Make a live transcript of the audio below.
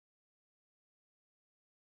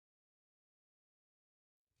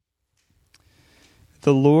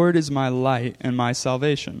The Lord is my light and my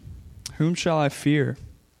salvation. Whom shall I fear?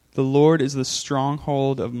 The Lord is the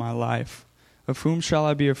stronghold of my life. Of whom shall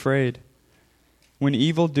I be afraid? When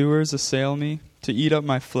evildoers assail me, to eat up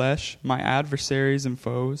my flesh, my adversaries and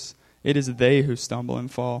foes, it is they who stumble and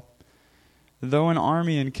fall. Though an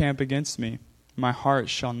army encamp against me, my heart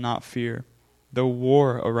shall not fear. Though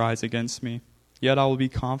war arise against me, yet I will be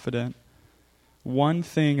confident. One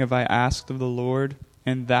thing have I asked of the Lord,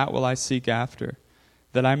 and that will I seek after,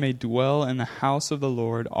 that I may dwell in the house of the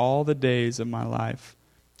Lord all the days of my life,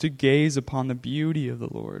 to gaze upon the beauty of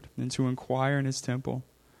the Lord, and to inquire in his temple.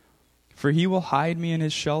 For he will hide me in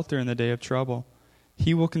his shelter in the day of trouble.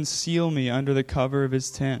 He will conceal me under the cover of his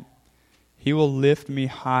tent. He will lift me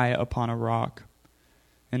high upon a rock.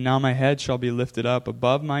 And now my head shall be lifted up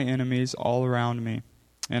above my enemies all around me.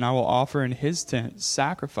 And I will offer in his tent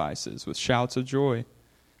sacrifices with shouts of joy.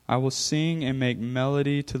 I will sing and make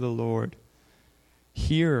melody to the Lord.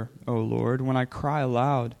 Hear, O Lord, when I cry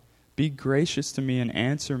aloud. Be gracious to me and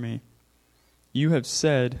answer me. You have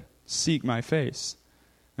said, seek my face.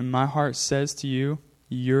 And my heart says to you,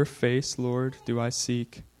 your face, Lord, do I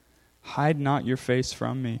seek. Hide not your face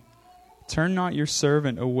from me. Turn not your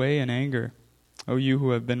servant away in anger, O you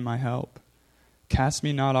who have been my help. Cast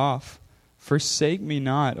me not off. Forsake me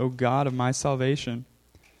not, O God of my salvation.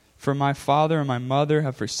 For my father and my mother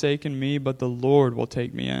have forsaken me, but the Lord will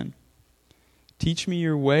take me in. Teach me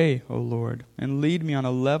your way, O Lord, and lead me on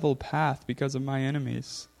a level path because of my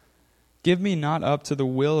enemies. Give me not up to the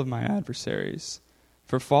will of my adversaries,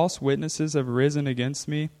 for false witnesses have risen against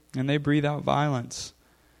me, and they breathe out violence.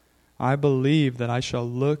 I believe that I shall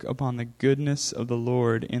look upon the goodness of the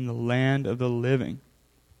Lord in the land of the living.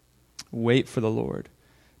 Wait for the Lord.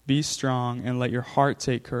 Be strong, and let your heart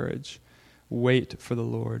take courage. Wait for the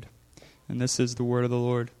Lord. And this is the word of the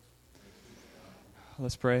Lord.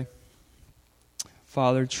 Let's pray.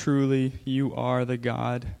 Father, truly you are the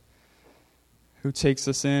God who takes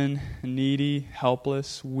us in, needy,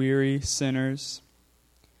 helpless, weary sinners.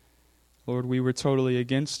 Lord, we were totally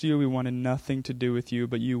against you. We wanted nothing to do with you,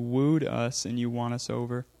 but you wooed us and you won us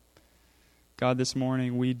over. God, this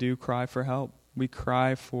morning we do cry for help. We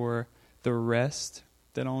cry for the rest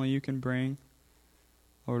that only you can bring.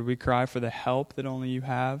 Lord, we cry for the help that only you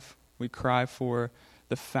have. We cry for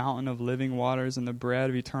the fountain of living waters and the bread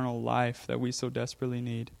of eternal life that we so desperately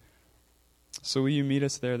need. So will you meet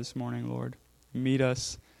us there this morning, Lord? Meet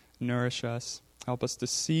us, nourish us, help us to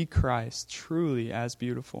see Christ truly as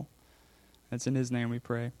beautiful. It's in his name we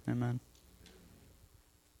pray. Amen.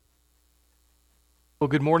 Well,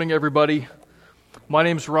 good morning, everybody. My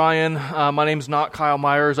name's Ryan. My name's not Kyle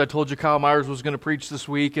Myers. I told you Kyle Myers was going to preach this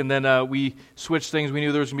week, and then we switched things. We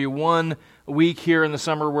knew there was going to be 1 week here in the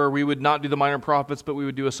summer where we would not do the minor prophets, but we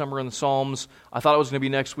would do a summer in the Psalms. I thought it was going to be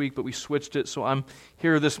next week, but we switched it. So I'm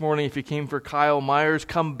here this morning. If you came for Kyle Myers,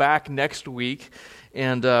 come back next week,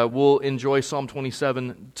 and we'll enjoy Psalm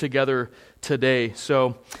 27 together today.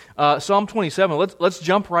 So Psalm 27, let's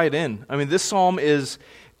jump right in. I mean, this psalm is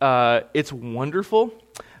it's wonderful.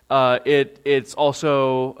 It's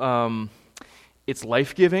also it's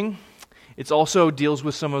life-giving. It also deals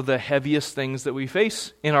with some of the heaviest things that we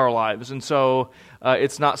face in our lives, and so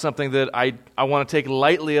it's not something that I want to take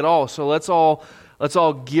lightly at all. So let's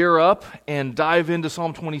all gear up and dive into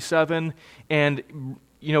Psalm 27, and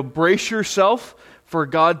brace yourself for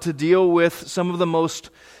God to deal with some of the most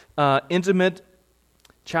intimate,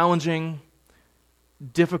 challenging,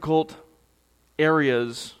 difficult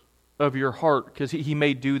areas of your heart, because he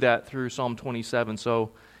may do that through Psalm 27.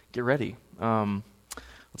 So get ready.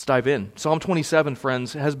 Let's dive in. Psalm 27,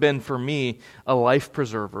 friends, has been for me a life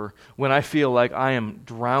preserver when I feel like I am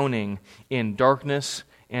drowning in darkness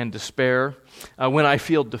and despair, when I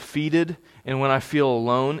feel defeated and when I feel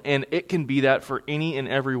alone, and it can be that for any and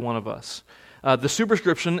every one of us. The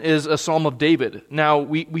superscription is a psalm of David. Now,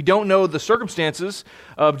 we don't know the circumstances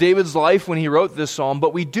of David's life when he wrote this psalm,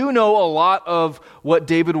 but we do know a lot of what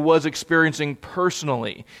David was experiencing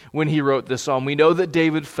personally when he wrote this psalm. We know that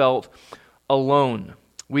David felt alone.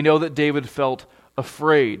 We know that David felt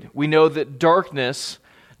afraid. We know that darkness,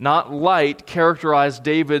 not light, characterized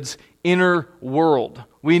David's inner world.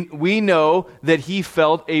 We know that he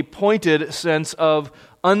felt a pointed sense of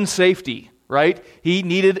unsafety. Right? He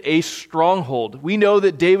needed a stronghold. We know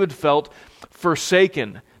that David felt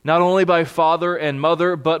forsaken, not only by father and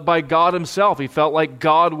mother, but by God himself. He felt like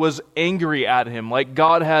God was angry at him, like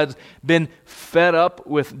God had been fed up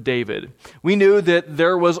with David. We knew that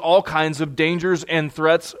there was all kinds of dangers and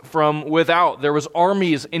threats from without. There was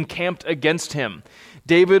armies encamped against him.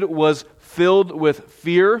 David was filled with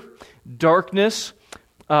fear, darkness,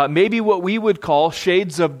 maybe what we would call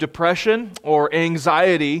shades of depression or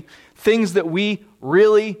anxiety, things that we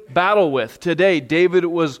really battle with today. David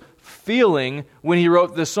was feeling when he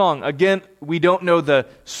wrote this song. Again, we don't know the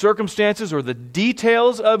circumstances or the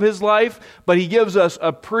details of his life, but he gives us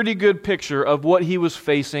a pretty good picture of what he was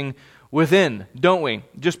facing within, don't we?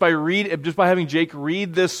 Just by having Jake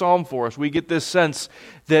read this psalm for us, we get this sense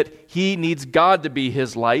that he needs God to be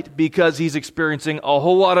his light because he's experiencing a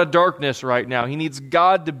whole lot of darkness right now. He needs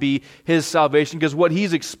God to be his salvation because what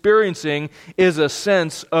he's experiencing is a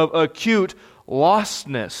sense of acute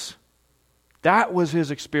lostness. That was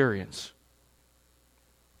his experience.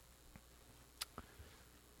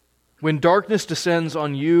 When darkness descends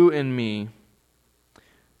on you and me,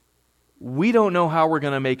 we don't know how we're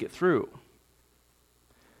going to make it through.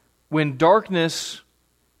 When darkness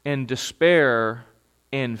and despair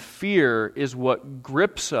and fear is what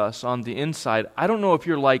grips us on the inside, I don't know if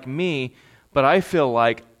you're like me, but I feel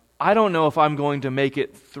like I don't know if I'm going to make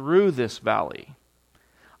it through this valley.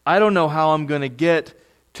 I don't know how I'm going to get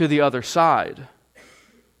to the other side.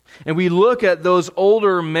 And we look at those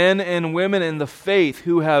older men and women in the faith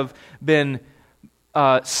who have been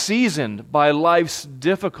seasoned by life's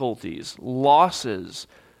difficulties, losses,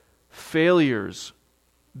 failures,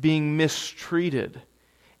 being mistreated.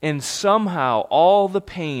 And somehow all the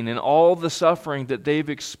pain and all the suffering that they've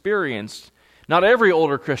experienced, not every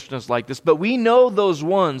older Christian is like this, but we know those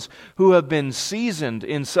ones who have been seasoned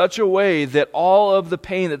in such a way that all of the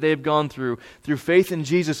pain that they've gone through faith in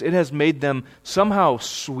Jesus, it has made them somehow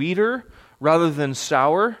sweeter rather than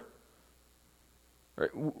sour.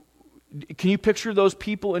 Can you picture those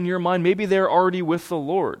people in your mind? Maybe they're already with the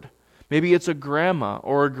Lord. Maybe it's a grandma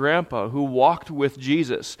or a grandpa who walked with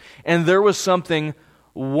Jesus, and there was something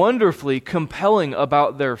wonderfully compelling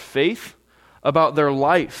about their faith, about their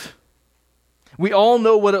life. We all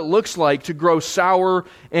know what it looks like to grow sour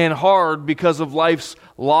and hard because of life's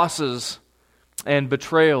losses and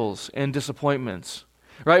betrayals and disappointments.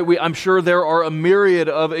 Right? I'm sure there are a myriad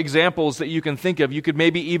of examples that you can think of. You could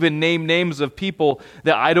maybe even name names of people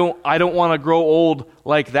that I don't want to grow old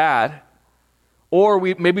like that. Or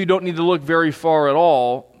maybe we don't need to look very far at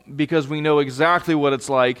all because we know exactly what it's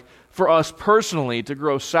like for us personally to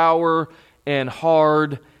grow sour and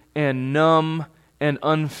hard and numb and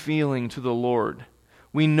unfeeling to the Lord.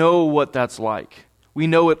 We know what that's like. We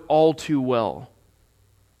know it all too well.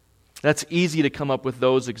 That's easy to come up with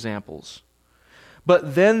those examples.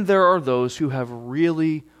 But then there are those who have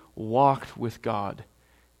really walked with God,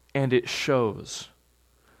 and it shows.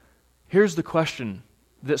 Here's the question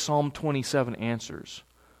that Psalm 27 answers.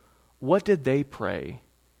 What did they pray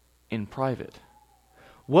in private?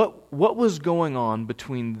 What was going on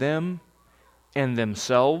between them and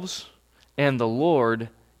themselves and the Lord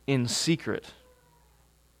in secret?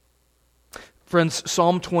 Friends,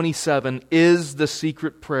 Psalm 27 is the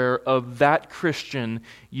secret prayer of that Christian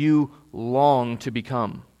you long to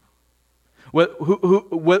become.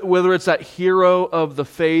 Whether it's that hero of the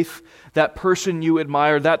faith, that person you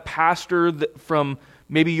admire, that pastor from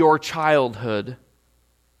maybe your childhood,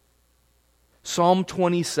 Psalm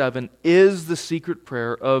 27 is the secret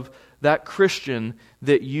prayer of that Christian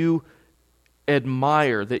that you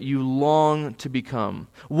admire, that you long to become.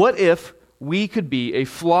 What if we could be a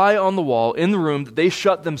fly on the wall in the room that they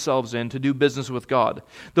shut themselves in to do business with God?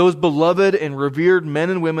 Those beloved and revered men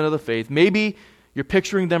and women of the faith, maybe you're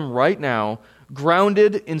picturing them right now,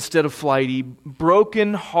 grounded instead of flighty,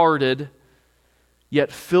 broken-hearted,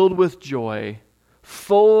 yet filled with joy,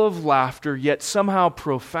 full of laughter, yet somehow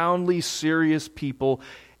profoundly serious people,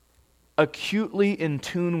 acutely in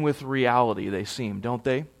tune with reality, they seem, don't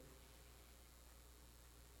they?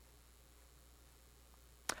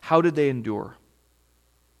 How did they endure?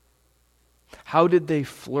 How did they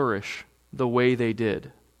flourish the way they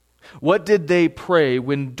did? What did they pray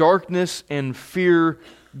when darkness and fear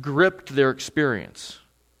gripped their experience?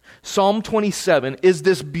 Psalm 27 is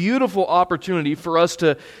this beautiful opportunity for us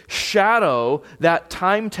to shadow that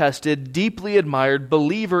time-tested, deeply admired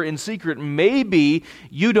believer in secret. Maybe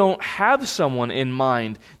you don't have someone in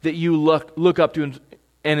mind that you look up to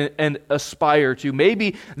and aspire to.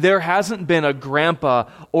 Maybe there hasn't been a grandpa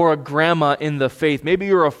or a grandma in the faith. Maybe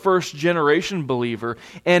you're a first-generation believer,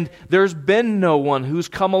 and there's been no one who's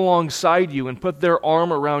come alongside you and put their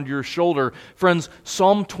arm around your shoulder. Friends,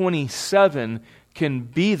 Psalm 27 can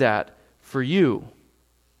be that for you.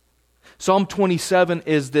 Psalm 27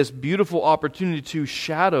 is this beautiful opportunity to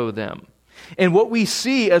shadow them. And what we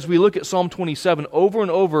see as we look at Psalm 27 over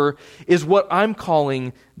and over is what I'm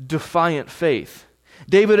calling defiant faith.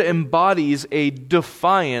 David embodies a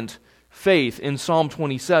defiant faith in Psalm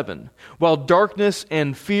 27. While darkness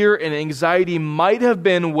and fear and anxiety might have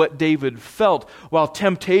been what David felt, while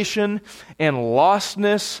temptation and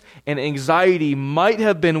lostness and anxiety might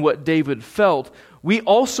have been what David felt, we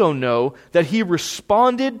also know that he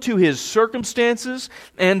responded to his circumstances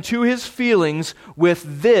and to his feelings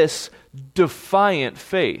with this defiant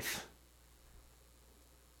faith.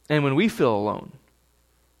 And when we feel alone,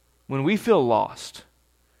 when we feel lost,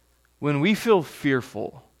 when we feel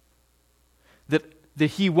fearful,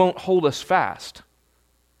 that he won't hold us fast,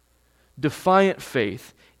 defiant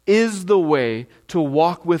faith is the way to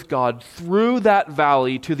walk with God through that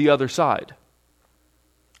valley to the other side.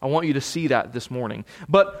 I want you to see that this morning.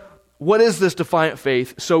 But what is this defiant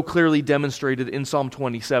faith so clearly demonstrated in Psalm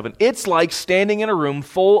 27? It's like standing in a room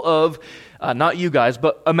full of, not you guys,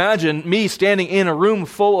 but imagine me standing in a room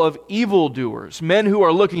full of evildoers, men who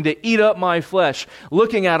are looking to eat up my flesh,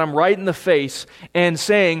 looking at them right in the face and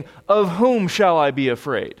saying, "Of whom shall I be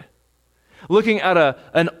afraid?" Looking at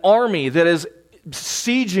an army that is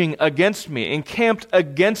sieging against me, encamped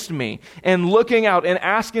against me, and looking out and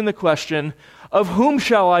asking the question, "Of whom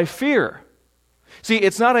shall I fear?" See,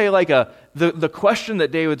 it's not the question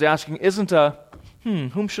that David's asking isn't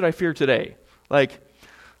whom should I fear today? Like,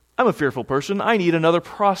 I'm a fearful person. I need another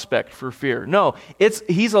prospect for fear. No,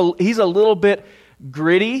 he's a little bit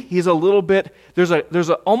gritty. He's a little bit, there's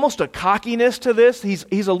almost a cockiness to this.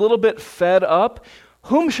 He's a little bit fed up.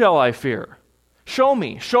 Whom shall I fear? Show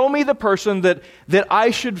me the person that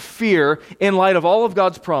I should fear in light of all of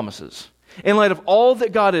God's promises. In light of all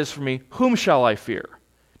that God is for me, whom shall I fear?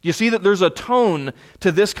 Do you see that there's a tone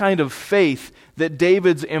to this kind of faith that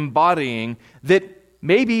David's embodying that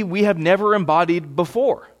maybe we have never embodied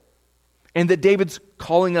before, and that David's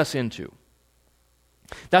calling us into?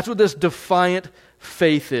 That's what this defiant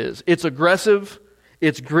faith is. It's aggressive,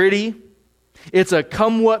 it's gritty, it's a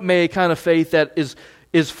come what may kind of faith that is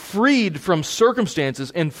freed from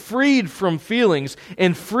circumstances and freed from feelings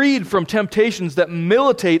and freed from temptations that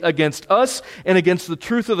militate against us and against the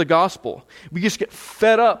truth of the gospel. We just get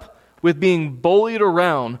fed up with being bullied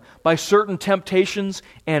around by certain temptations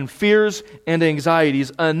and fears and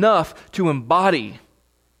anxieties enough to embody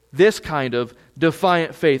this kind of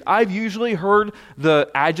defiant faith. I've usually heard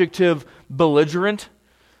the adjective belligerent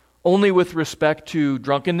only with respect to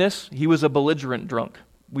drunkenness. He was a belligerent drunk.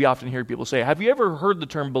 We often hear people say, have you ever heard the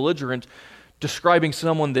term belligerent describing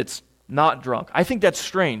someone that's not drunk? I think that's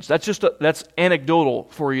strange. That's anecdotal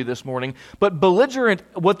for you this morning. But belligerent,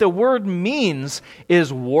 what the word means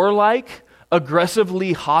is warlike,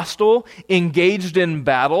 aggressively hostile, engaged in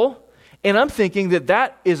battle. And I'm thinking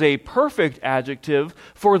that is a perfect adjective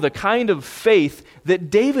for the kind of faith that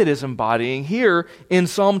David is embodying here in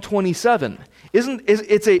Psalm 27.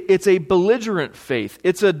 It's a belligerent faith.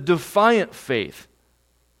 It's a defiant faith.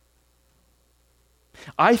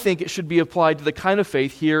 I think it should be applied to the kind of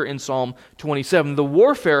faith here in Psalm 27. The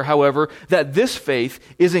warfare, however, that this faith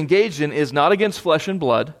is engaged in is not against flesh and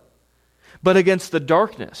blood, but against the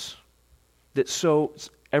darkness that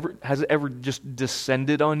has it ever just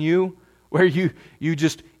descended on you, where you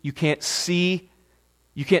can't see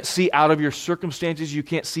out of your circumstances, you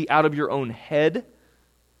can't see out of your own head.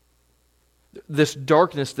 This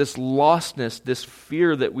darkness, this lostness, this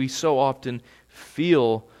fear that we so often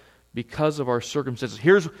feel because of our circumstances.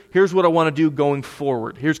 Here's what I want to do going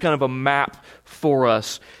forward. Here's kind of a map for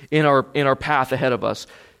us in our path ahead of us.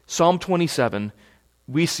 Psalm 27,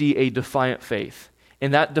 we see a defiant faith.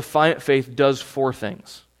 And that defiant faith does four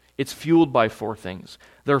things. It's fueled by four things.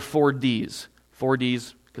 There are 4 Ds. 4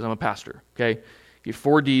 Ds because I'm a pastor, okay?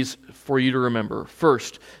 4 Ds for you to remember.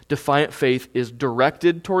 First, defiant faith is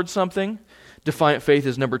directed towards something. Defiant faith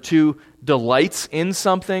is number 2, delights in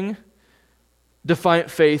something. Defiant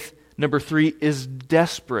faith, number 3, is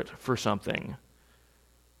desperate for something.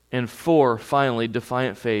 And 4, finally,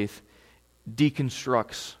 defiant faith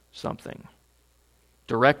deconstructs something.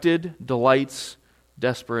 Directed, delights,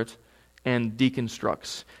 desperate, and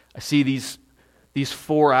deconstructs. I see these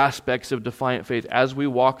 4 aspects of defiant faith as we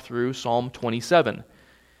walk through Psalm 27.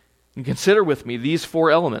 And consider with me these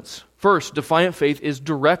 4 elements. First, defiant faith is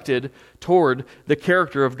directed toward the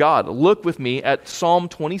character of God. Look with me at Psalm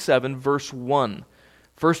 27, verse 1.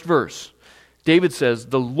 First verse. David says,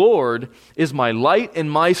 "The Lord is my light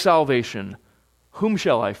and my salvation. Whom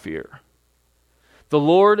shall I fear? The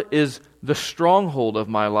Lord is the stronghold of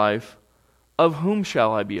my life. Of whom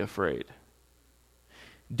shall I be afraid?"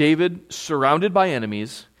 David, surrounded by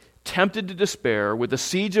enemies, tempted to despair, with a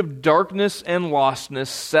siege of darkness and lostness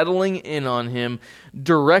settling in on him,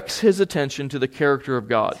 directs his attention to the character of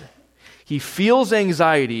God. He feels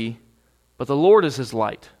anxiety, but the Lord is his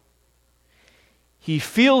light. He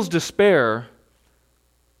feels despair,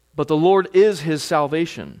 but the Lord is his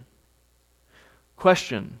salvation.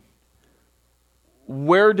 Question: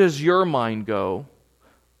 where does your mind go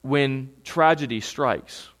when tragedy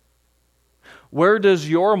strikes? Where does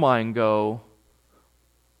your mind go?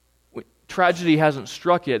 Tragedy hasn't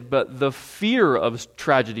struck yet, but the fear of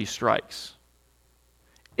tragedy strikes.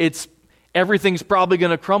 Everything's probably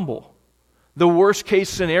going to crumble. The worst case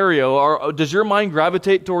scenario, does your mind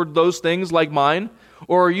gravitate toward those things like mine?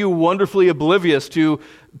 Or are you wonderfully oblivious to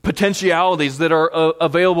potentialities that are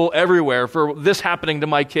available everywhere for this happening to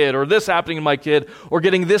my kid, or this happening to my kid, or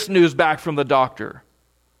getting this news back from the doctor?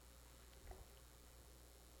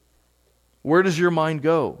 Where does your mind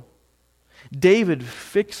go? David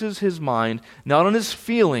fixes his mind not on his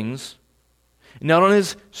feelings, not on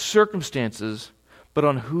his circumstances, but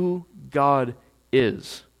on who God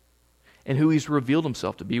is and who he's revealed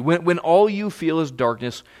himself to be. When all you feel is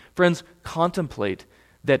darkness, friends, contemplate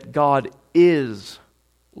that God is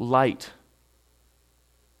light.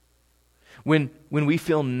 When we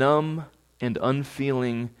feel numb and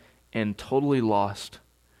unfeeling and totally lost,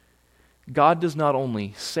 God does not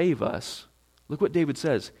only save us, look what David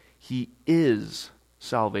says, He is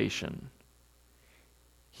salvation.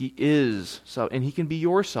 He is, and He can be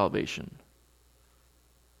your salvation.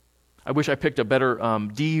 I wish I picked a better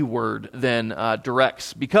D word than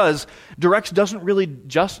directs, because directs doesn't really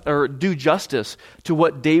do justice to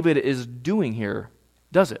what David is doing here,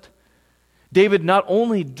 does it? David not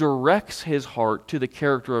only directs his heart to the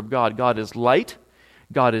character of God. God is light.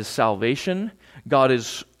 God is salvation. God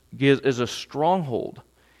is a stronghold.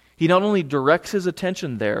 He not only directs his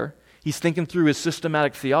attention there, he's thinking through his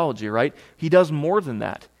systematic theology, right? He does more than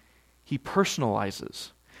that. He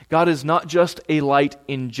personalizes. God is not just a light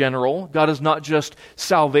in general. God is not just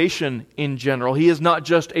salvation in general. He is not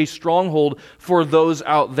just a stronghold for those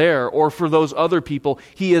out there or for those other people.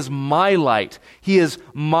 He is my light. He is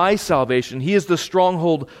my salvation. He is the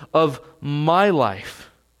stronghold of my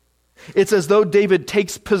life. It's as though David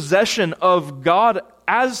takes possession of God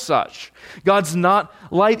as such. God's not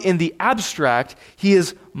light in the abstract. He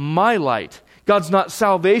is my light. God's not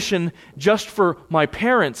salvation just for my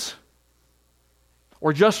parents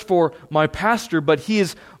or just for my pastor, but He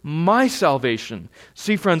is my salvation.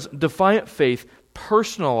 See, friends, Defiant Faith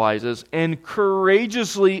personalizes and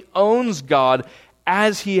courageously owns God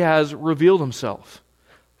as He has revealed Himself.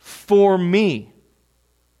 For me.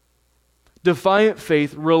 Defiant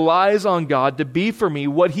Faith relies on God to be for me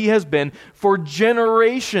what He has been for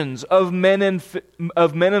generations of men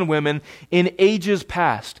and women in ages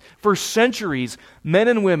past. For centuries, men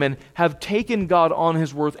and women have taken God on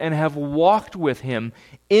His word and have walked with Him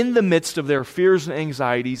in the midst of their fears and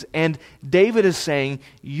anxieties. And David is saying,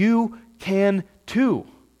 you can too.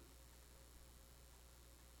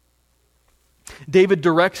 David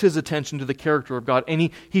directs his attention to the character of God, and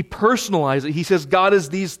he personalizes it. He says, God is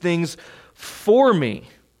these things for me.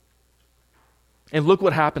 And look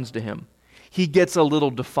what happens to him. He gets a little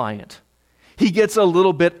defiant. He gets a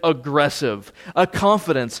little bit aggressive. A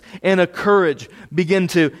confidence and a courage begin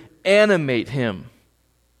to animate him.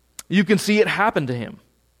 You can see it happen to him.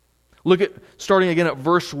 Look at, starting again at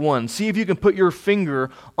verse 1. See if you can put your finger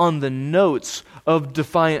on the notes of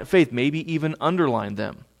Defiant Faith. Maybe even underline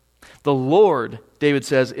them. The Lord, David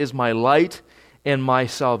says, is my light and my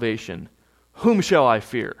salvation. Whom shall I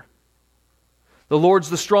fear? The Lord's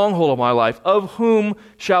the stronghold of my life. Of whom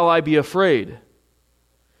shall I be afraid?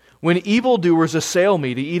 When evildoers assail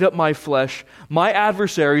me to eat up my flesh, my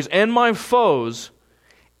adversaries and my foes,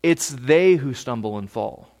 it's they who stumble and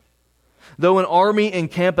fall. Though an army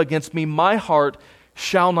encamp against me, my heart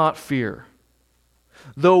shall not fear.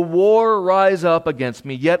 Though war rise up against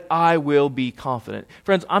me, yet I will be confident.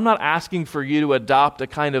 Friends, I'm not asking for you to adopt a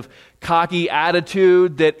kind of cocky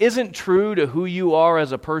attitude that isn't true to who you are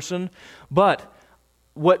as a person, but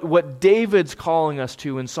what David's calling us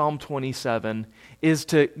to in Psalm 27 is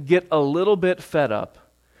to get a little bit fed up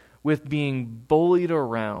with being bullied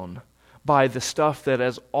around by the stuff that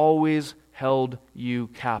has always held you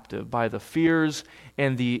captive, by the fears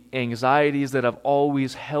and the anxieties that have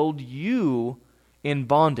always held you in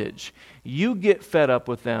bondage. You get fed up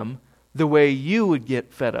with them the way you would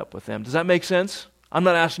get fed up with them. Does that make sense? I'm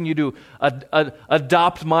not asking you to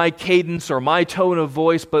adopt my cadence or my tone of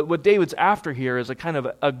voice, but what David's after here is a kind of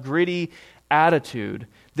a gritty attitude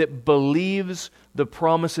that believes the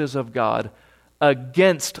promises of God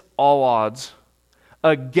against all odds,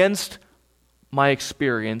 against my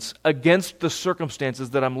experience, against the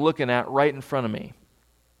circumstances that I'm looking at right in front of me.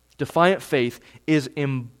 Defiant faith is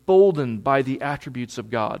emboldened by the attributes of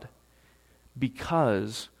God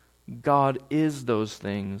because God is those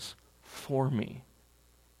things for me.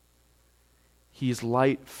 He's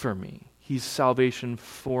light for me. He's salvation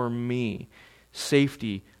for me.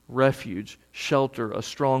 Safety, refuge, shelter, a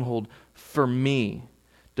stronghold for me.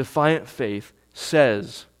 Defiant Faith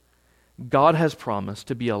says God has promised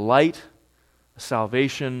to be a light, a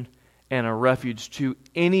salvation, and a refuge to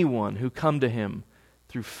anyone who come to Him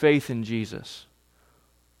through faith in Jesus.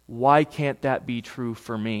 Why can't that be true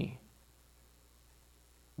for me?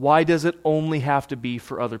 Why does it only have to be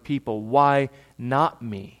for other people? Why not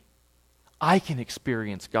me? I can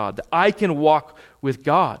experience God. I can walk with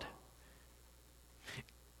God.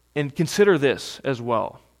 And consider this as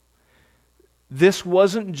well. This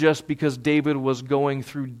wasn't just because David was going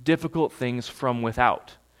through difficult things from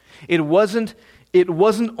without. It wasn't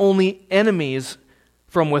only enemies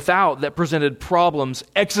from without that presented problems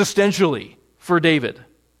existentially for David.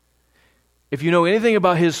 If you know anything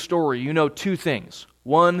about his story, you know two things.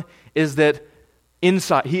 One is that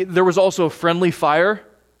inside, there was also friendly fire,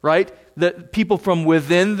 right? That people from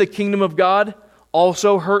within the kingdom of God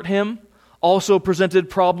also hurt him, also presented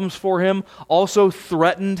problems for him, also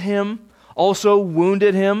threatened him, also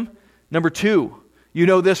wounded him. Number two, you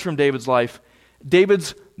know this from David's life.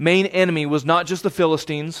 David's main enemy was not just the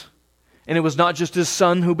Philistines, and it was not just his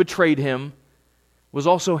son who betrayed him, it was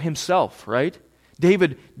also himself, right?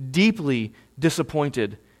 David deeply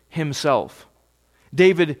disappointed himself.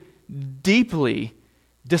 David deeply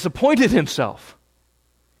disappointed himself.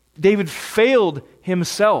 David failed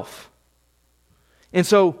himself. And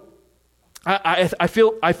so I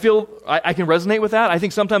feel I can resonate with that. I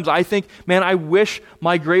think sometimes man, I wish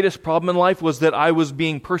my greatest problem in life was that I was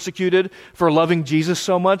being persecuted for loving Jesus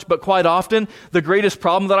so much. But quite often, the greatest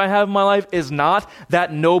problem that I have in my life is not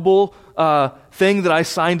that noble thing that I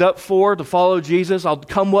signed up for to follow Jesus. I'll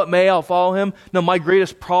come what may, I'll follow Him. No, my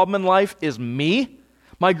greatest problem in life is me.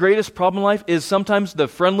 My greatest problem in life is sometimes the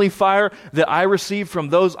friendly fire that I receive from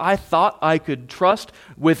those I thought I could trust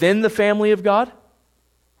within the family of God.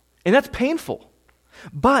 And that's painful.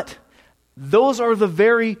 But those are the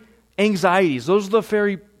very anxieties, those are the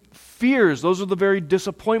very fears, those are the very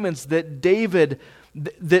disappointments that David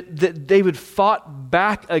fought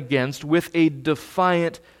back against with a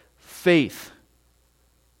defiant faith.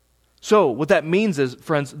 So what that means is,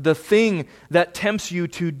 friends, the thing that tempts you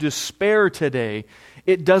to despair today,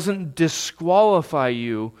 it doesn't disqualify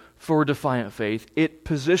you for defiant faith. It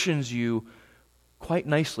positions you quite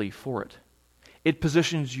nicely for it. It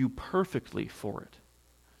positions you perfectly for it.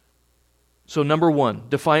 So number one,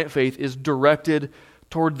 defiant faith is directed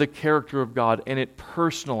toward the character of God, and it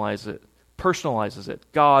personalizes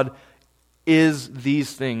it. God is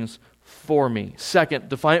these things for me. Second,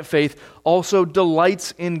 defiant faith also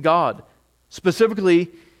delights in God. Specifically,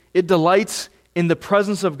 it delights in the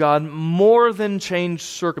presence of God more than changed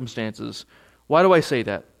circumstances. Why do I say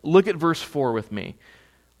that? Look at verse 4 with me.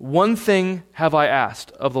 One thing have I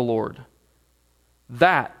asked of the Lord,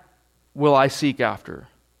 that will I seek after.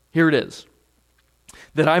 Here it is.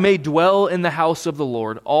 That I may dwell in the house of the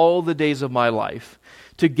Lord all the days of my life,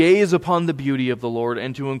 to gaze upon the beauty of the Lord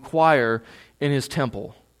and to inquire in His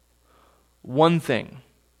temple. One thing.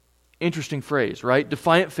 Interesting phrase, right?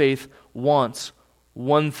 Defiant faith wants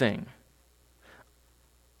one thing.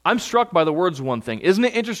 I'm struck by the words one thing. Isn't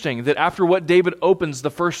it interesting that after what David opens the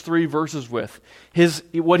first 3 verses with,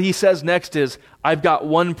 what he says next is, I've got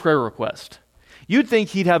one prayer request. You'd think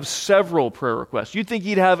he'd have several prayer requests. You'd think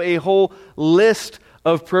he'd have a whole list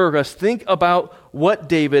of prayer requests. Think about what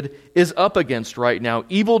David is up against right now.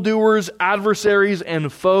 Evildoers, adversaries,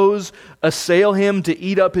 and foes assail him to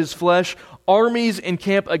eat up his flesh. Armies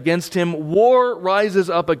encamp against him. War rises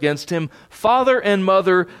up against him. Father and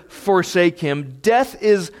mother forsake him. Death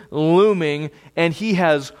is looming, and he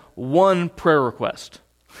has one prayer request.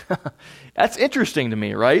 That's interesting to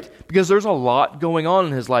me, right? Because there's a lot going on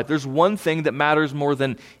in his life. There's one thing that matters more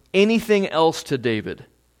than anything else to David.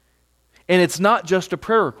 And it's not just a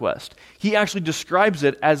prayer request. He actually describes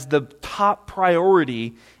it as the top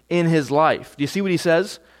priority in his life. Do you see what he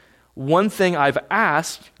says? One thing I've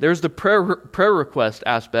asked, there's the prayer request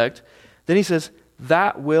aspect. Then he says,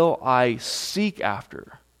 that will I seek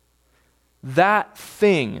after. That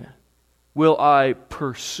thing will I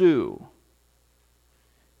pursue.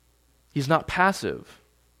 He's not passive.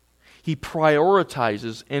 He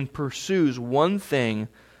prioritizes and pursues one thing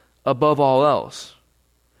above all else.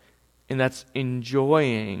 And that's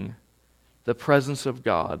enjoying the presence of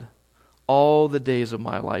God all the days of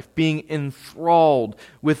my life, being enthralled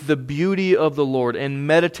with the beauty of the Lord and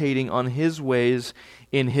meditating on His ways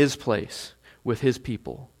in His place with His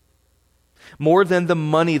people. More than the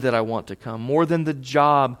money that I want to come, more than the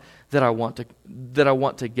job that I want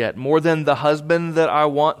to get, more than the husband that I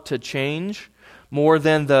want to change, more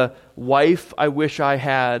than the wife I wish I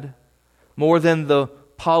had, more than the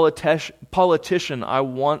politician I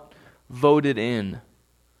want voted in,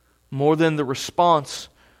 more than the response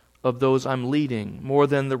of those I'm leading, more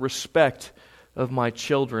than the respect of my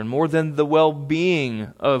children, more than the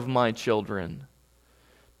well-being of my children.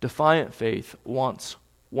 Defiant faith wants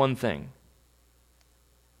one thing.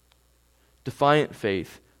 Defiant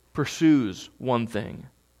faith pursues one thing.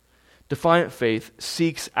 Defiant faith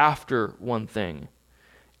seeks after one thing: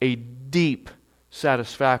 a deep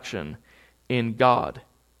satisfaction in God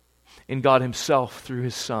Himself through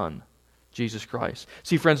His Son, Jesus Christ.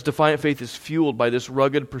 See, friends, defiant faith is fueled by this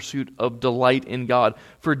rugged pursuit of delight in God.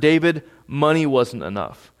 For David, money wasn't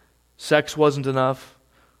enough. Sex wasn't enough.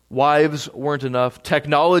 Wives weren't enough.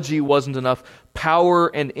 Technology wasn't enough.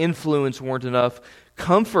 Power and influence weren't enough.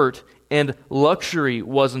 Comfort and luxury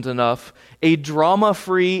wasn't enough. A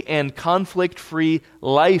drama-free and conflict-free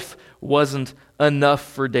life wasn't enough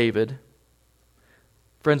for David.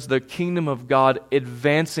 Friends, the kingdom of God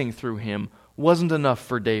advancing through him wasn't enough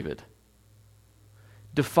for David.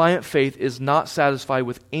 Defiant faith is not satisfied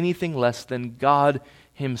with anything less than God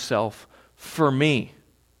Himself for me.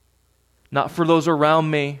 Not for those around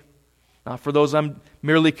me, not for those I'm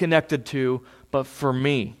merely connected to, but for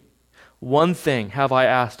me. One thing have I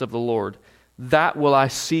asked of the Lord, that will I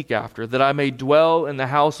seek after, that I may dwell in the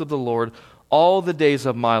house of the Lord all the days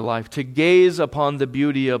of my life, to gaze upon the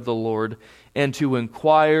beauty of the Lord and to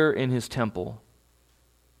inquire in His temple.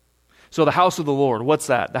 So the house of the Lord, what's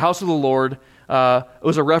that? The house of the Lord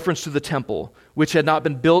was a reference to the temple, which had not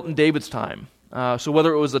been built in David's time. So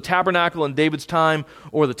whether it was the tabernacle in David's time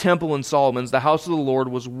or the temple in Solomon's, the house of the Lord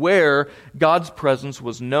was where God's presence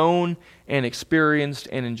was known and experienced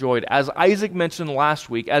and enjoyed. As Isaac mentioned last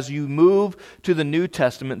week, as you move to the New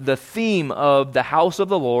Testament, the theme of the house of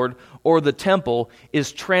the Lord or the temple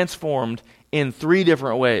is transformed in three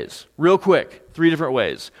different ways. Real quick, three different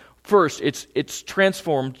ways. First, it's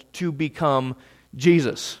transformed to become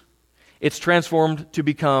Jesus. It's transformed to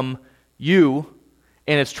become you,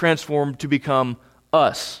 and it's transformed to become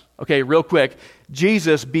us. Okay, real quick.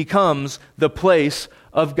 Jesus becomes the place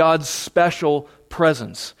of God's special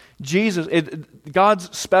presence.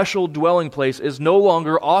 God's special dwelling place is no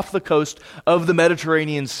longer off the coast of the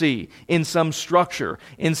Mediterranean Sea, in some structure,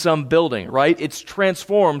 in some building, right? It's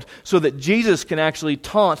transformed so that Jesus can actually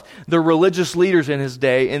taunt the religious leaders in His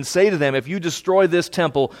day and say to them, if you destroy this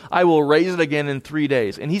temple, I will raise it again in 3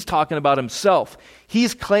 days. And He's talking about Himself.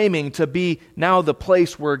 He's claiming to be now the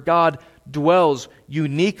place where God dwells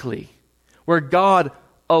uniquely, where God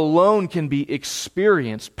alone can be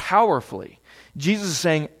experienced powerfully. Jesus is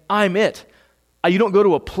saying, I'm it. You don't go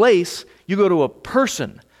to a place, you go to a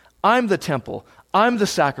person. I'm the temple. I'm the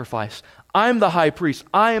sacrifice. I'm the high priest.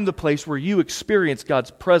 I am the place where you experience God's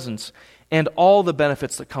presence and all the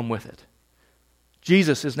benefits that come with it.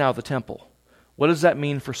 Jesus is now the temple. What does that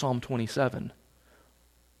mean for Psalm 27?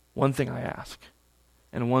 One thing I ask,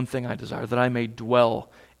 and one thing I desire, that I may dwell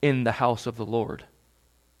in the house of the Lord,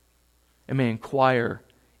 and may inquire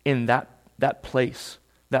in that place,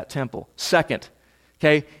 that temple. Second,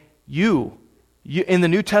 okay, you in the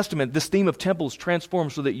New Testament, this theme of temple is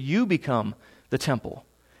transformed so that you become the temple.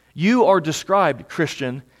 You are described,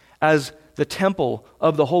 Christian, as the temple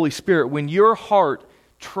of the Holy Spirit. When your heart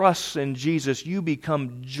trusts in Jesus, you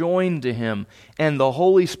become joined to Him, and the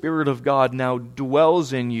Holy Spirit of God now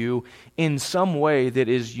dwells in you in some way that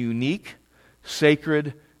is unique,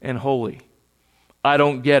 sacred, and holy. I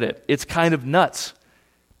don't get it. It's kind of nuts.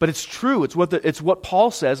 But it's true. It's what Paul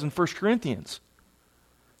says in 1 Corinthians.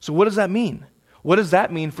 So what does that mean? What does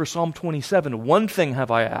that mean for Psalm 27? One thing have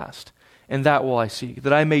I asked, and that will I seek,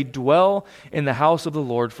 that I may dwell in the house of the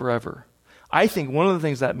Lord forever. I think one of the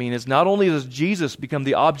things that means is not only does Jesus become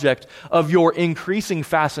the object of your increasing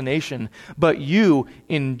fascination, but you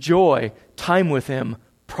enjoy time with Him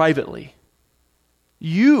privately.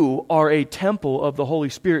 You are a temple of the Holy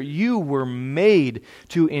Spirit. You were made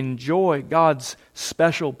to enjoy God's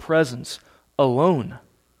special presence alone,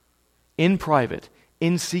 in private,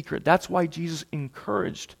 in secret. That's why Jesus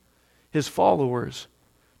encouraged His followers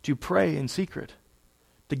to pray in secret,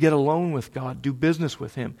 to get alone with God, do business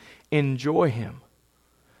with Him, enjoy Him.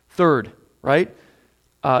 Third, right?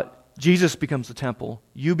 Jesus becomes the temple,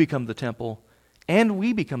 you become the temple, and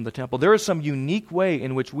we become the temple. There is some unique way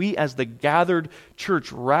in which we as the gathered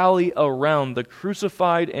church rally around the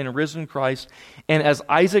crucified and risen Christ. And as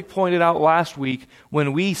Isaac pointed out last week,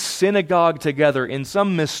 when we synagogue together in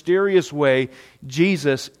some mysterious way,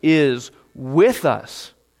 Jesus is with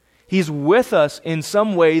us. He's with us in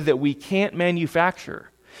some way that we can't manufacture.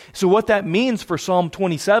 So what that means for Psalm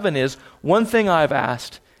 27 is, one thing I've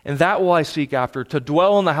asked, And that will I seek after, to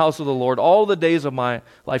dwell in the house of the Lord all the days of my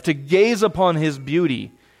life, to gaze upon His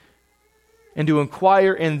beauty and to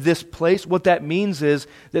inquire in this place. What that means is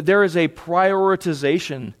that there is a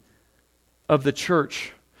prioritization of the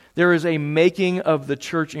church. There is a making of the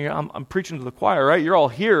church. And I'm preaching to the choir, right? You're all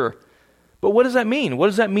here. But what does that mean? What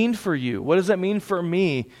does that mean for you? What does that mean for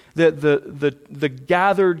me? That the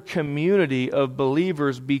gathered community of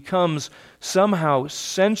believers becomes somehow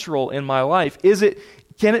central in my life.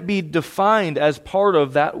 Can it be defined as part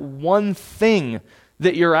of that one thing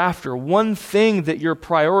that you're after, one thing that you're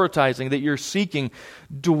prioritizing, that you're seeking,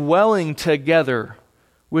 dwelling together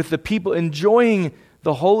with the people, enjoying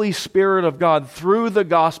the Holy Spirit of God through the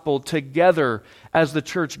gospel together as the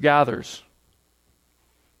church gathers?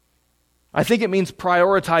 I think it means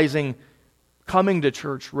prioritizing coming to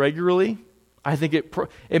church regularly. I think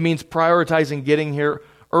it means prioritizing getting here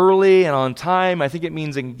early and on time. I think it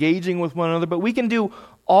means engaging with one another. But we can do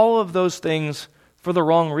all of those things for the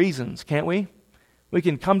wrong reasons, can't we? We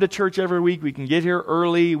can come to church every week. We can get here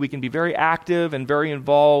early. We can be very active and very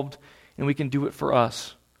involved. And we can do it for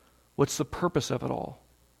us. What's the purpose of it all?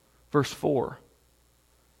 Verse 4.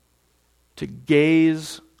 To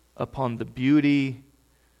gaze upon the beauty,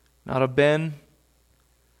 not of Ben,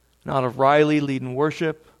 not of Riley leading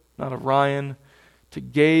worship, not of Ryan, to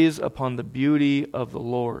gaze upon the beauty of the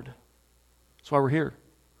Lord. That's why we're here.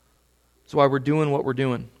 That's why we're doing what we're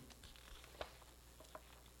doing.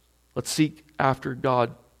 Let's seek after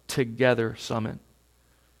God together, Summit.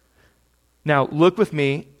 Now, look with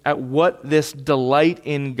me at what this delight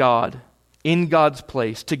in God, in God's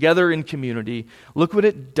place, together in community, look what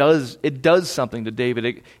it does. It does something to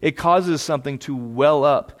David. It causes something to well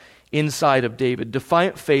up inside of David.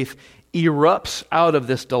 Defiant faith erupts out of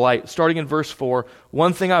this delight. Starting in verse 4,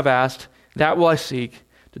 one thing I've asked, that will I seek,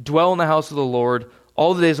 to dwell in the house of the Lord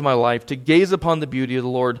all the days of my life, to gaze upon the beauty of the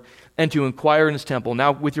Lord and to inquire in His temple.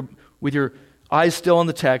 Now, with your eyes still on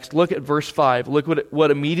the text, look at verse 5. Look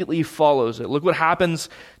what immediately follows it. Look what happens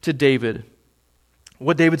to David.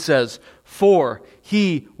 What David says, "For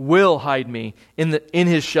He will hide me in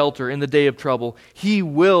His shelter in the day of trouble. He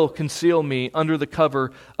will conceal me under the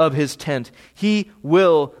cover of His tent. He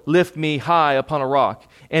will lift me high upon a rock.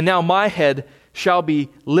 And now my head shall be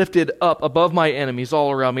lifted up above my enemies all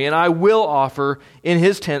around me. And I will offer in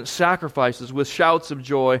His tent sacrifices with shouts of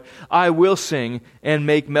joy. I will sing and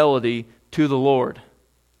make melody to the Lord."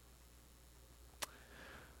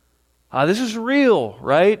 This is real,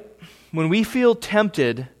 right? When we feel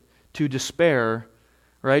tempted to despair,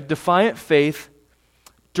 right, defiant faith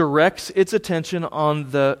directs its attention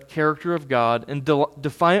on the character of God, and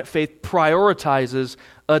defiant faith prioritizes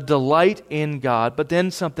a delight in God, but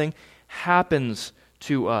then something happens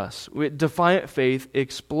to us. Defiant faith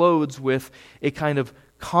explodes with a kind of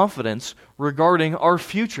confidence regarding our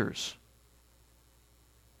futures.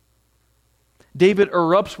 David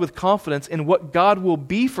erupts with confidence in what God will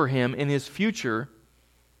be for him in his future,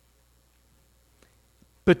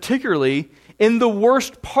 particularly in the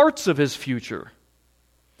worst parts of his future.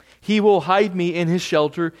 He will hide me in His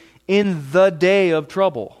shelter in the day of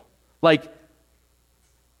trouble. Like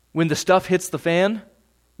when the stuff hits the fan,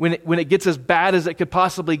 when it gets as bad as it could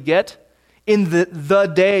possibly get, in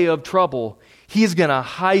the day of trouble, He's going to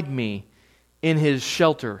hide me in His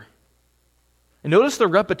shelter. And notice the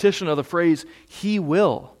repetition of the phrase, He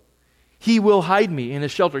will. He will hide me in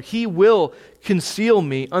His shelter. He will conceal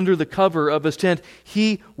me under the cover of His tent.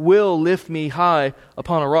 He will lift me high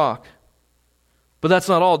upon a rock. But that's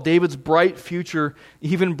not all. David's bright future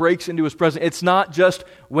even breaks into his present. It's not just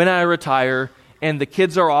when I retire and the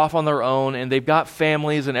kids are off on their own and they've got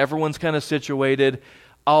families and everyone's kind of situated,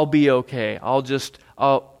 I'll be okay. I'll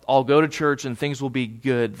go to church and things will be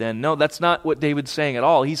good then. No, that's not what David's saying at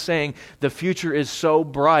all. He's saying the future is so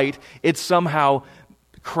bright, it's somehow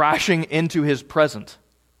crashing into his present.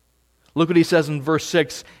 Look what he says in verse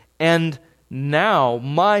 6, "And now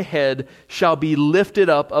my head shall be lifted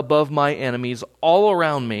up above my enemies all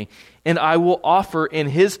around me, and I will offer in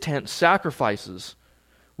His tent sacrifices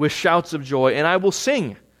with shouts of joy, and I will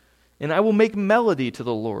sing, and I will make melody to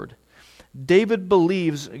the Lord." David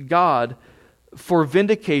believes God for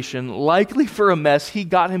vindication, likely for a mess he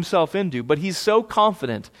got himself into, but he's so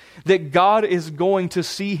confident that God is going to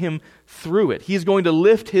see him through it. He's going to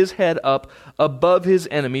lift his head up above his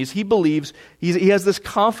enemies. He believes, he has this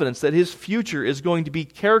confidence that his future is going to be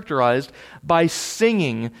characterized by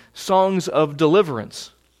singing songs of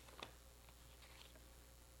deliverance.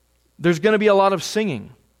 There's going to be a lot of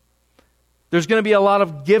singing. There's going to be a lot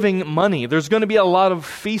of giving money. There's going to be a lot of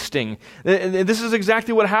feasting. This is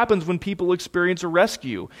exactly what happens when people experience a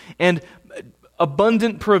rescue and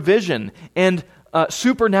abundant provision and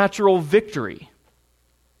supernatural victory.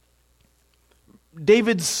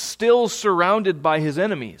 David's still surrounded by his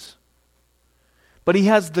enemies, but he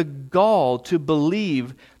has the gall to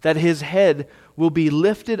believe that his head will be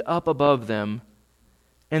lifted up above them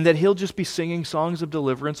and that he'll just be singing songs of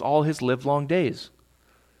deliverance all his livelong days.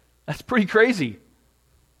 That's pretty crazy.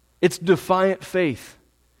 It's defiant faith,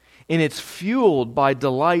 and it's fueled by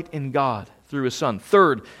delight in God through His Son.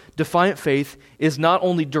 Third, defiant faith is not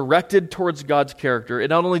only directed towards God's character, it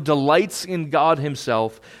not only delights in God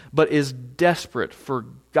Himself, but is desperate for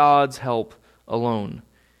God's help alone.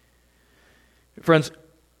 Friends,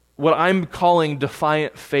 what I'm calling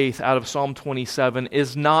defiant faith out of Psalm 27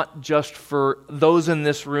 is not just for those in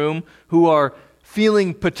this room who are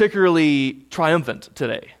feeling particularly triumphant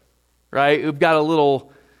today, right? Who've got a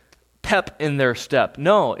little pep in their step.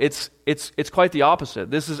 No, it's quite the opposite.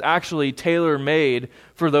 This is actually tailor-made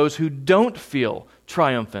for those who don't feel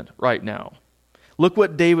triumphant right now. Look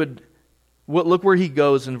what look where he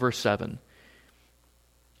goes in verse 7.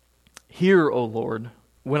 Hear, O Lord,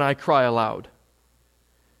 when I cry aloud.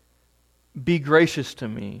 Be gracious to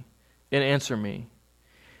me and answer me.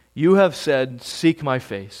 You have said, seek my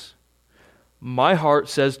face. My heart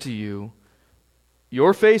says to you,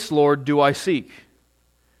 your face, Lord, do I seek.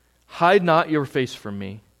 Hide not your face from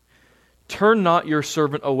me. Turn not your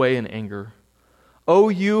servant away in anger. O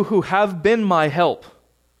you who have been my help,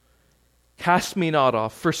 cast me not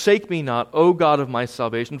off. Forsake me not, O God of my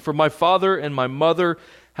salvation. For my father and my mother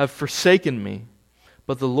have forsaken me,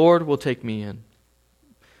 but the Lord will take me in.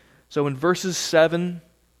 So in verses 7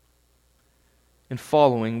 and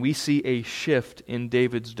following, we see a shift in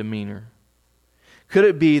David's demeanor. Could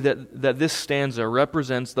it be that this stanza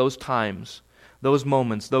represents those times, those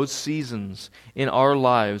moments, those seasons in our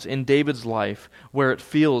lives, in David's life, where it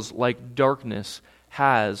feels like darkness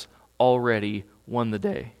has already won the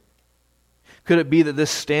day? Could it be that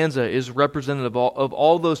this stanza is representative of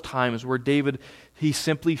all those times where David, he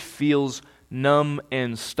simply feels numb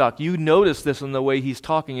and stuck? You notice this in the way he's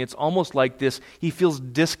talking. It's almost like this, he feels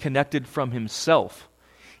disconnected from himself.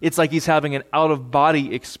 It's like he's having an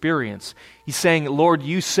out-of-body experience. He's saying, Lord,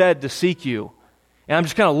 you said to seek you. And I'm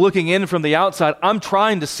just kind of looking in from the outside. I'm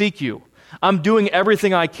trying to seek you. I'm doing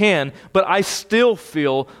everything I can, but I still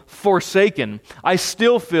feel forsaken. I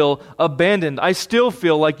still feel abandoned. I still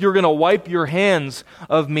feel like you're going to wipe your hands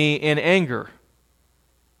of me in anger.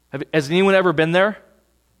 Has anyone ever been there?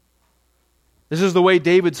 This is the way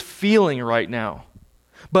David's feeling right now.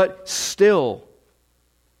 But still,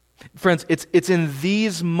 friends, it's in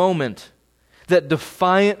these moments that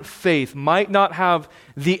defiant faith might not have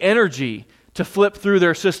the energy to flip through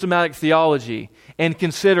their systematic theology and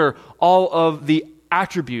consider all of the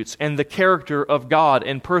attributes and the character of God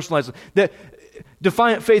and personalize it. That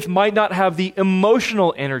defiant faith might not have the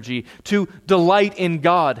emotional energy to delight in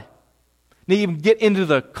God, and even get into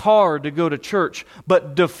the car to go to church.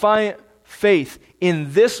 But defiant faith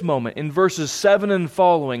in this moment, in verses 7 and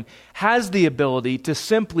following, has the ability to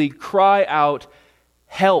simply cry out,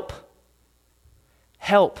 help.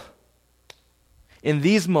 Help. In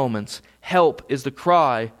these moments, help is the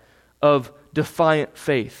cry of defiant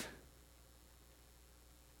faith.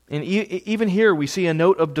 And even here we see a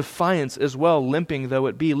note of defiance as well, limping though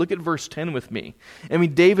it be. Look at verse 10 with me. I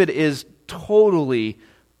mean, David is totally,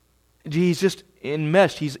 he's just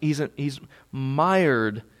enmeshed. He's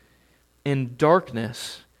mired in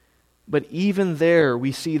darkness. But even there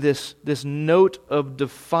we see this note of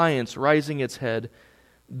defiance rising its head.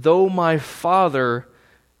 Though my father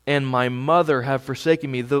and my mother have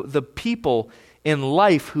forsaken me, the people in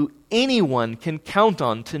life who anyone can count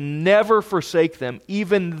on to never forsake them,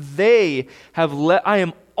 even they have I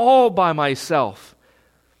am all by myself,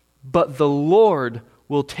 but the Lord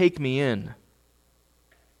will take me in.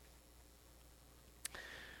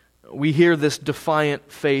 We hear this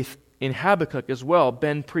defiant faith in Habakkuk as well.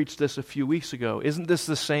 Ben preached this a few weeks ago. Isn't this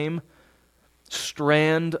the same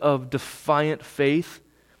strand of defiant faith?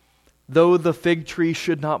 Though the fig tree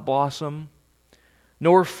should not blossom,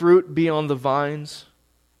 nor fruit be on the vines,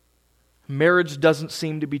 marriage doesn't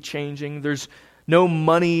seem to be changing. There's no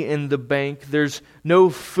money in the bank. There's no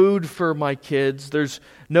food for my kids. There's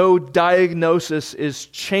no diagnosis is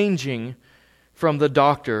changing from the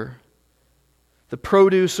doctor. The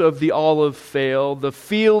produce of the olive fail, the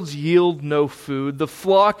fields yield no food, the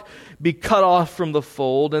flock be cut off from the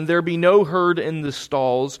fold, and there be no herd in the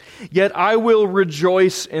stalls. Yet I will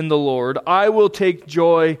rejoice in the Lord. I will take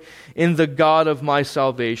joy in the God of my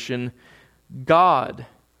salvation. God,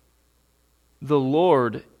 the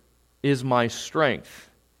Lord, is my strength.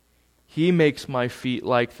 He makes my feet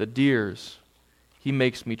like the deer's. He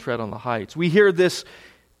makes me tread on the heights. We hear this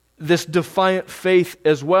this defiant faith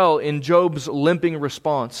as well in Job's limping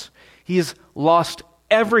response. He's lost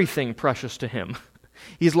everything precious to him.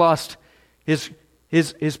 He's lost his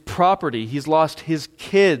property. He's lost his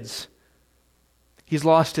kids. He's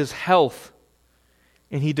lost his health.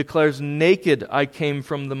 And he declares, naked I came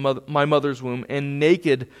from my mother's womb, and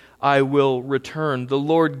naked I will return. The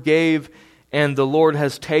Lord gave, and the Lord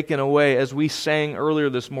has taken away. As we sang earlier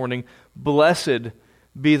this morning, blessed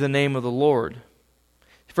be the name of the Lord.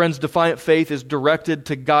 Friends, defiant faith is directed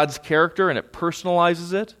to God's character, and it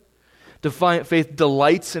personalizes it. Defiant faith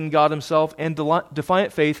delights in God himself, and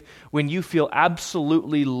defiant faith when you feel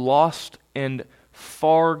absolutely lost and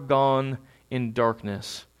far gone in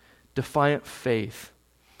darkness. Defiant faith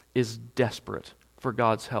is desperate for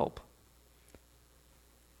God's help.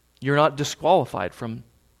 You're not disqualified from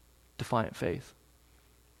defiant faith.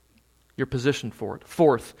 You're positioned for it.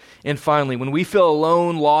 Fourth, and finally, when we feel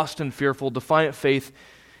alone, lost, and fearful, defiant faith,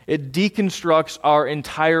 it deconstructs our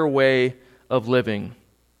entire way of living.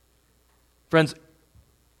 Friends,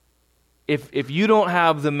 if you don't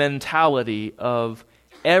have the mentality of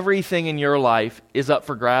everything in your life is up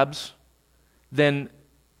for grabs, then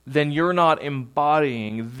you're not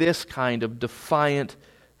embodying this kind of defiant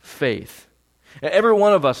faith. Every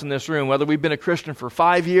one of us in this room, whether we've been a Christian for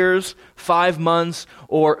 5 years, 5 months,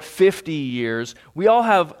 or 50 years, we all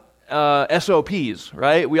have SOPs,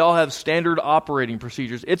 right? We all have standard operating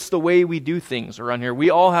procedures. It's the way we do things around here. We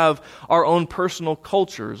all have our own personal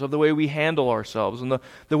cultures of the way we handle ourselves and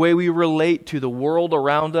the way we relate to the world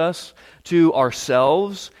around us, to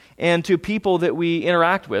ourselves, and to people that we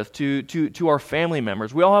interact with, to our family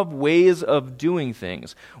members. We all have ways of doing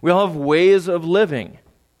things. We all have ways of living.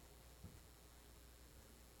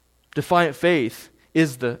 Defiant faith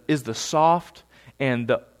is the soft and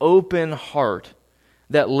the open heart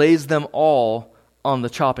that lays them all on the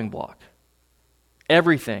chopping block.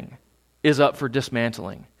 Everything is up for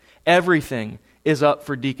dismantling. Everything is up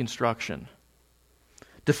for deconstruction.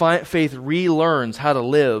 Defiant faith relearns how to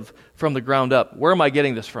live from the ground up. Where am I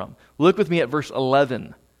getting this from? Look with me at verse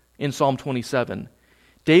 11 in Psalm 27.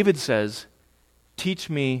 David says, "Teach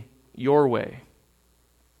me your way,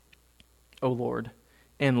 O Lord,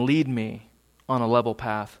 and lead me on a level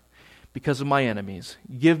path because of my enemies.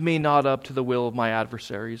 Give me not up to the will of my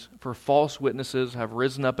adversaries, for false witnesses have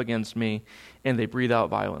risen up against me, and they breathe out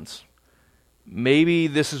violence." Maybe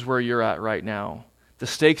this is where you're at right now. The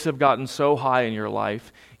stakes have gotten so high in your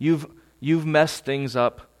life. You've messed things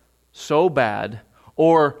up so bad,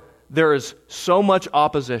 or there is so much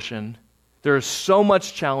opposition, there is so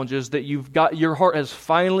much challenges that your heart has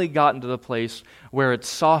finally gotten to the place where it's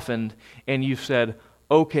softened, and you've said,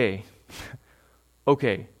 okay,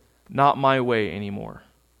 not my way anymore.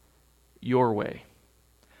 Your way.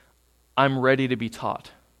 I'm ready to be taught.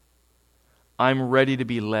 I'm ready to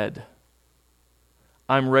be led.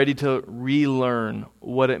 I'm ready to relearn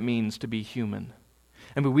what it means to be human.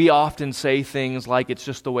 I mean, we often say things like it's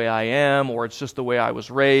just the way I am, or it's just the way I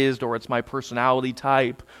was raised, or it's my personality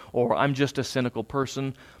type, or I'm just a cynical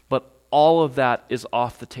person. But all of that is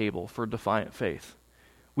off the table for defiant faith.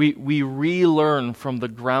 We relearn from the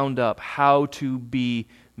ground up how to be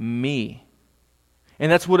me.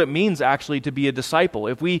 And that's what it means actually to be a disciple.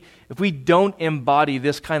 If we don't embody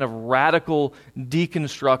this kind of radical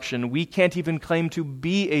deconstruction, we can't even claim to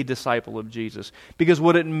be a disciple of Jesus. Because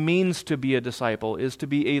what it means to be a disciple is to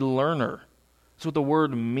be a learner. That's what the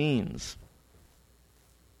word means.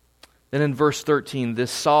 Then in verse 13,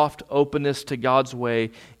 this soft openness to God's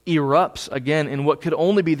way erupts again in what could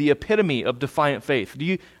only be the epitome of defiant faith.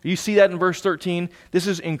 Do you see that in verse 13? This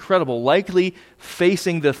is incredible. Likely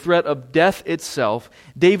facing the threat of death itself,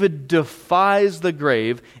 David defies the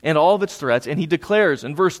grave and all of its threats, and he declares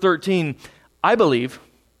in verse 13, I believe,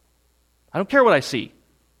 I don't care what I see,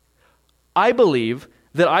 I believe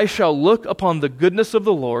that I shall look upon the goodness of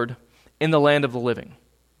the Lord in the land of the living.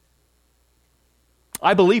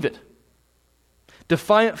 I believe it.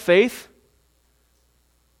 Defiant faith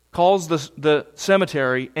calls the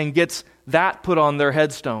cemetery and gets that put on their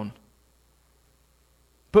headstone.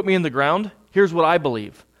 Put me in the ground. Here's what I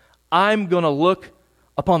believe. I'm going to look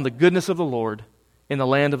upon the goodness of the Lord in the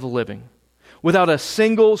land of the living. Without a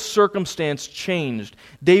single circumstance changed,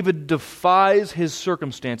 David defies his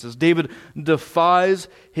circumstances. David defies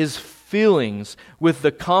his feelings with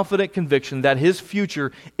the confident conviction that his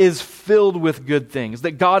future is filled with good things,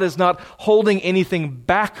 that God is not holding anything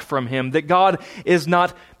back from him, that God is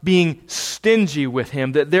not being stingy with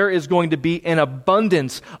him, that there is going to be an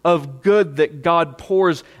abundance of good that God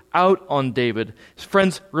pours out on David.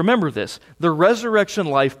 Friends, remember this. The resurrection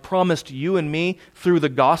life promised you and me through the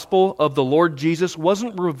gospel of the Lord Jesus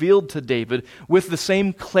wasn't revealed to David with the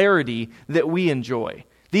same clarity that we enjoy.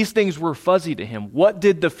 These things were fuzzy to him. What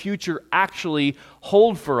did the future actually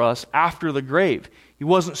hold for us after the grave? He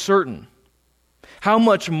wasn't certain. How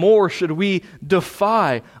much more should we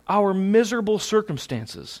defy our miserable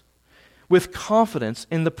circumstances with confidence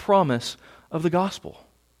in the promise of the gospel?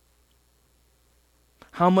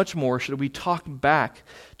 How much more should we talk back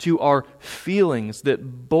to our feelings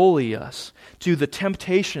that bully us, to the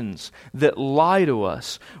temptations that lie to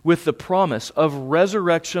us, with the promise of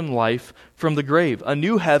resurrection life from the grave, a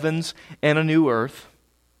new heavens and a new earth,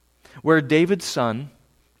 where David's son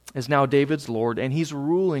is now David's Lord, and he's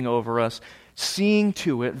ruling over us, seeing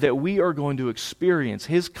to it that we are going to experience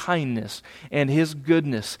his kindness and his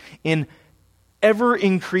goodness in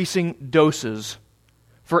ever-increasing doses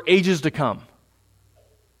for ages to come.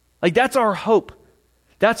 Like, that's our hope.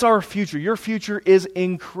 That's our future. Your future is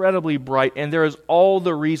incredibly bright, and there is all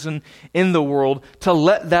the reason in the world to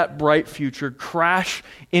let that bright future crash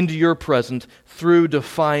into your present through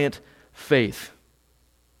defiant faith.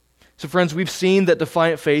 So, friends, we've seen that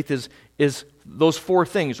defiant faith is those four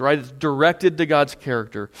things, right? It's directed to God's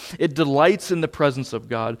character. It delights in the presence of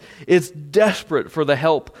God. It's desperate for the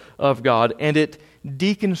help of God, and it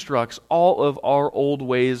deconstructs all of our old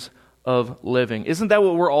ways of living. Isn't that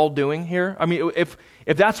what we're all doing here? I mean, if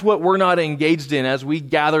that's what we're not engaged in as we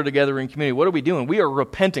gather together in community, what are we doing? We are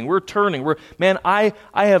repenting. We're turning. I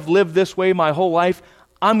have lived this way my whole life.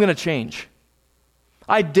 I'm going to change.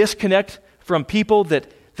 I disconnect from people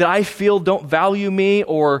that I feel don't value me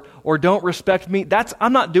or don't respect me.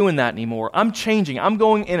 I'm not doing that anymore. I'm changing. I'm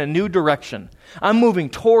going in a new direction. I'm moving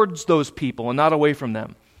towards those people and not away from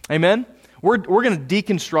them. Amen? We're going to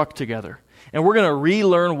deconstruct together. And we're going to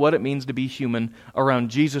relearn what it means to be human around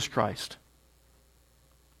Jesus Christ.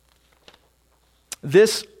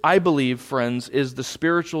 This, I believe, friends, is the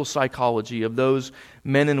spiritual psychology of those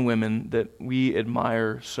men and women that we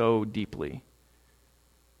admire so deeply.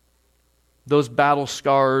 Those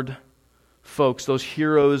battle-scarred folks, those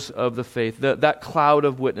heroes of the faith, that cloud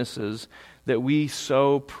of witnesses that we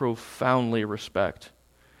so profoundly respect.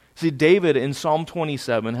 See, David in Psalm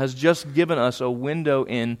 27 has just given us a window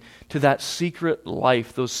in to that secret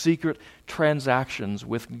life, those secret transactions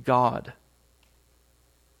with God.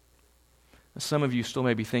 Some of you still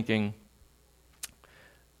may be thinking,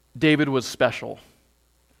 David was special.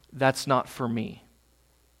 That's not for me.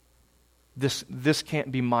 This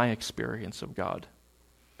can't be my experience of God.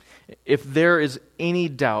 If there is any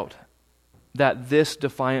doubt that this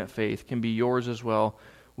defiant faith can be yours as well,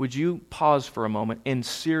 would you pause for a moment and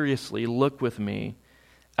seriously look with me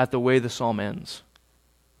at the way the psalm ends?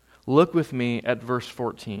 Look with me at verse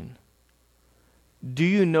 14. Do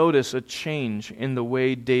you notice a change in the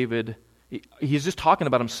way David, he's just talking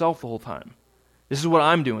about himself the whole time. This is what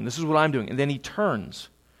I'm doing. This is what I'm doing. And then he turns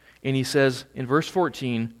and he says in verse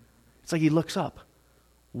 14, it's like he looks up.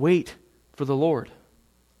 Wait for the Lord.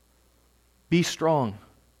 Be strong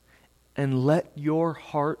and let your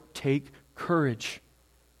heart take courage.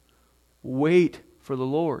 Wait for the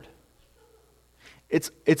Lord.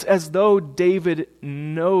 It's as though David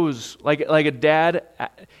knows, like a dad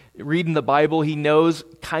reading the Bible, he knows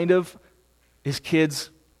kind of his kid's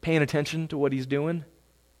paying attention to what he's doing.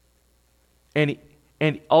 And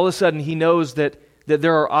all of a sudden he knows that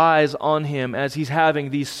there are eyes on him as he's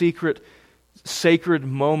having these secret, sacred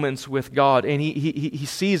moments with God. And he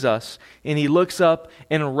sees us and he looks up,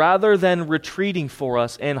 and rather than retreating for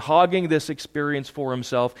us and hogging this experience for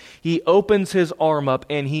himself, he opens his arm up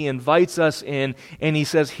and he invites us in, and he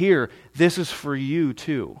says, here, this is for you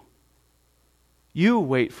too. You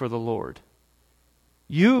wait for the Lord.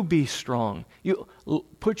 You be strong. You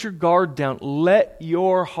put your guard down. Let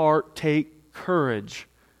your heart take courage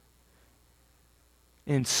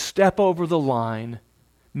and step over the line,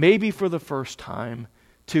 maybe for the first time,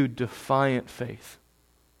 to defiant faith.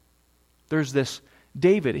 There's this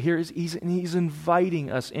David here, he's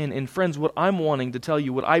inviting us in. And friends, what I'm wanting to tell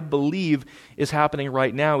you, what I believe is happening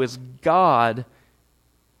right now, is God,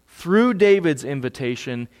 through David's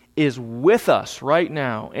invitation, is with us right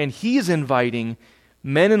now. And he's inviting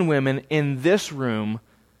men and women in this room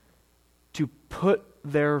to put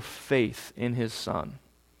their faith in his Son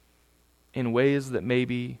in ways that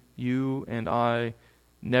maybe you and I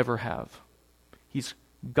never have.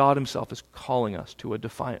 God himself is calling us to a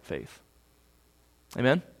defiant faith.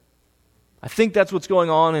 Amen? I think that's what's going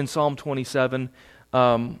on in Psalm 27.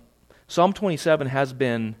 Psalm 27 has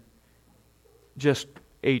been just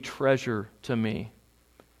a treasure to me.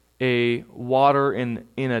 A water in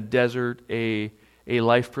a desert, a a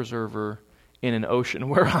life preserver in an ocean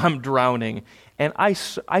where I'm drowning. And I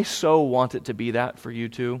so want it to be that for you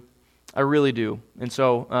too. I really do. And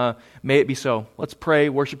so may it be so. Let's pray.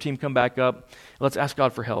 Worship team, come back up. Let's ask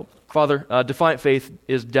God for help. Father, Defiant Faith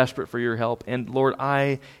is desperate for your help. And Lord,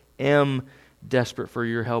 I am desperate for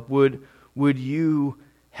your help. Would you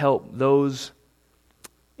help those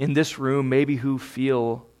in this room maybe who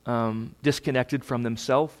feel disconnected from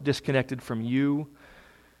themselves, disconnected from you,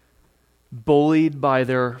 bullied by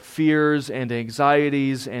their fears and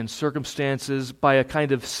anxieties and circumstances, by a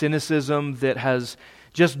kind of cynicism that has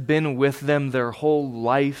just been with them their whole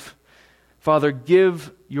life. Father,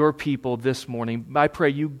 give your people this morning, I pray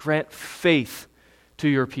you grant faith to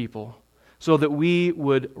your people so that we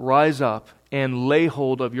would rise up and lay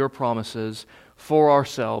hold of your promises for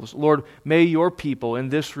ourselves. Lord, may your people in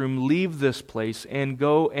this room leave this place and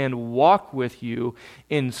go and walk with you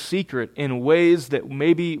in secret in ways that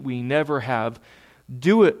maybe we never have.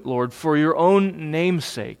 Do it, Lord, for your own name's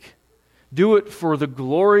sake. Do it for the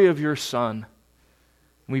glory of your Son.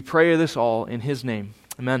 We pray this all in his name.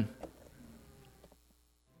 Amen.